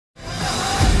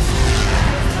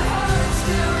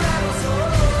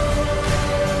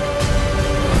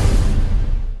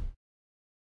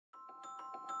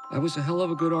I was a hell of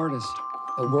a good artist,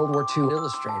 a World War II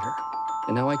illustrator,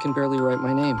 and now I can barely write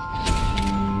my name.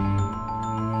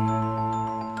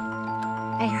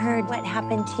 I heard what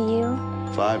happened to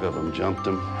you. 5 of them jumped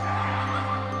him.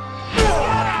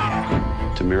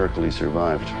 It's a miracle he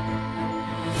survived.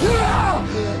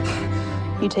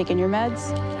 You taking your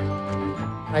meds?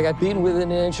 I got beaten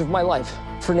within an inch of my life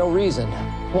for no reason.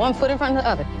 One foot in front of the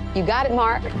other. You got it,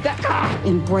 Mark.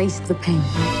 Embrace the pain.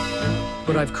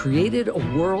 But I've created a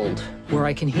world where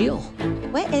I can heal.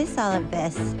 What is all of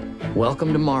this?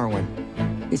 Welcome to Marwen.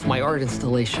 It's my art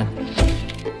installation.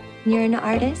 You're an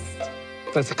artist?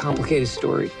 That's a complicated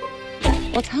story.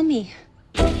 Well, tell me.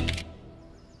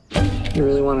 You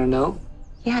really want to know?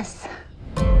 Yes.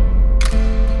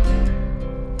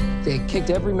 They kicked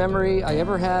every memory I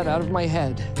ever had out of my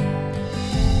head.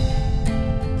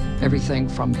 Everything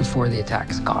from before the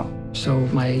attack's gone. So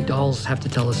my dolls have to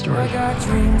tell a story.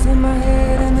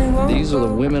 These are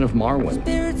the women of Marwen,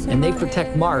 and they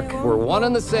protect Mark. We're one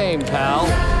and the same, pal.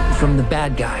 From the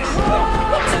bad guys.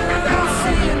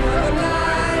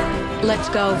 Let's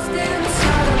go.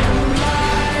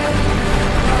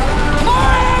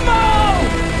 More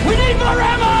ammo! We need more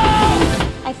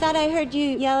ammo! I thought I heard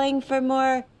you yelling for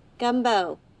more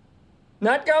gumbo.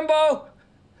 Not gumbo.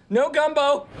 No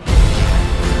gumbo.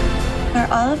 Are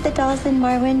all of the dolls in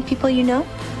Marwen people you know?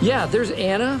 Yeah, there's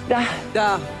Anna.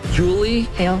 Julie.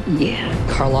 Hell yeah.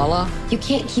 Carlala. You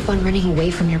can't keep on running away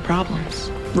from your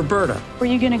problems. Roberta. Were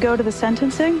you gonna go to the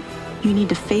sentencing? You need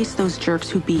to face those jerks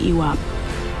who beat you up.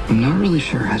 I'm not really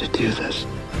sure how to do this.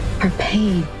 Our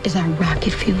pain is our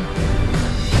rocket fuel.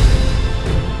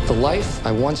 The life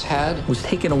I once had was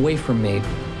taken away from me,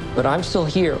 but I'm still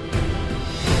here.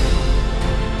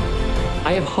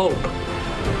 I have hope.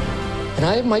 And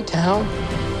I have my town.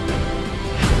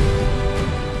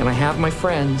 And I have my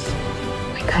friends.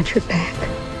 We got your back.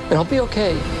 And I'll be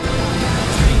okay.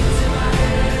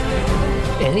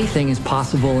 Anything is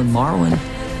possible in Marwen.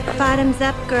 Bottoms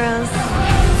up, girls.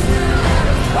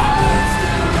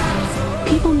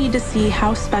 People need to see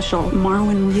how special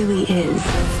Marwen really is.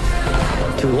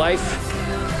 To life,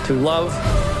 to love,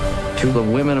 to the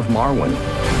women of Marwen.